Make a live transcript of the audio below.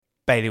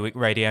Bailiwick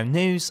Radio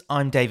News,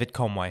 I'm David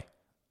Conway.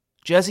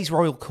 Jersey's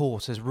Royal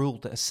Court has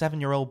ruled that a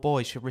 7-year-old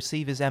boy should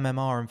receive his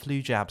MMR and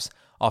flu jabs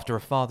after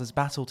a father's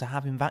battle to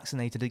have him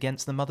vaccinated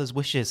against the mother's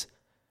wishes.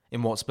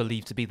 In what's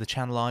believed to be the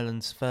Channel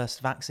Islands'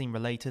 first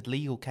vaccine-related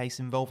legal case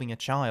involving a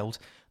child,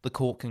 the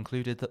court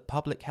concluded that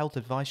public health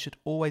advice should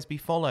always be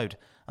followed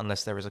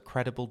unless there is a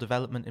credible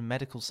development in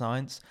medical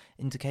science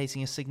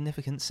indicating a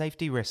significant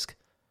safety risk.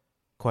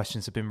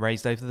 Questions have been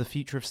raised over the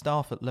future of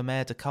staff at Le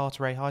Maire de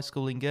Carteret High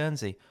School in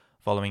Guernsey,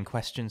 following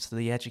questions to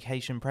the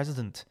education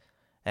president.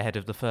 Ahead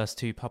of the first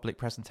two public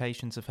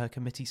presentations of her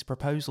committee's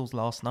proposals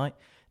last night,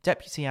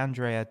 Deputy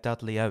Andrea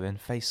Dudley-Owen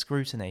faced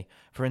scrutiny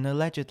for an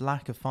alleged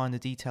lack of finer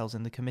details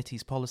in the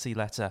committee's policy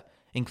letter,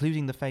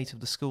 including the fate of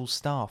the school's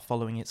staff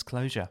following its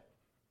closure.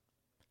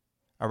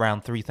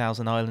 Around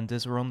 3,000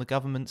 islanders were on the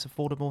government's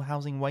affordable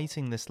housing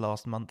waiting list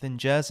last month in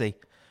Jersey,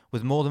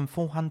 with more than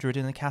 400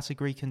 in a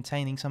category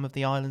containing some of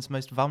the island's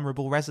most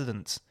vulnerable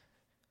residents.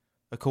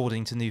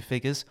 According to new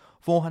figures,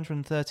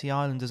 430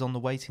 islanders on the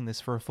waiting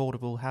list for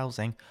affordable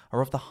housing are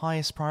of the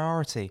highest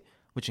priority,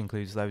 which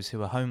includes those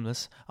who are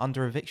homeless,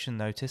 under eviction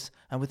notice,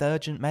 and with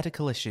urgent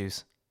medical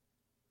issues.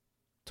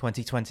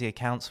 2020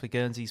 accounts for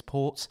Guernsey's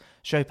ports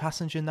show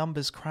passenger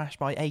numbers crashed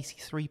by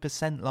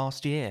 83%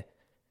 last year.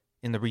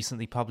 In the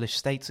recently published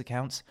states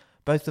accounts,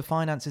 both the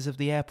finances of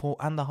the airport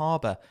and the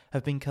harbour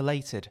have been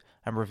collated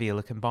and reveal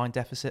a combined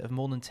deficit of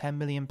more than £10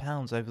 million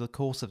over the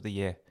course of the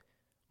year.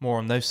 More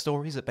on those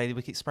stories at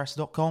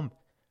bailiwickexpress.com.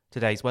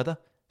 Today's weather,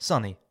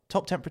 sunny,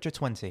 top temperature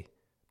 20.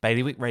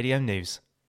 Bailiwick Radio News.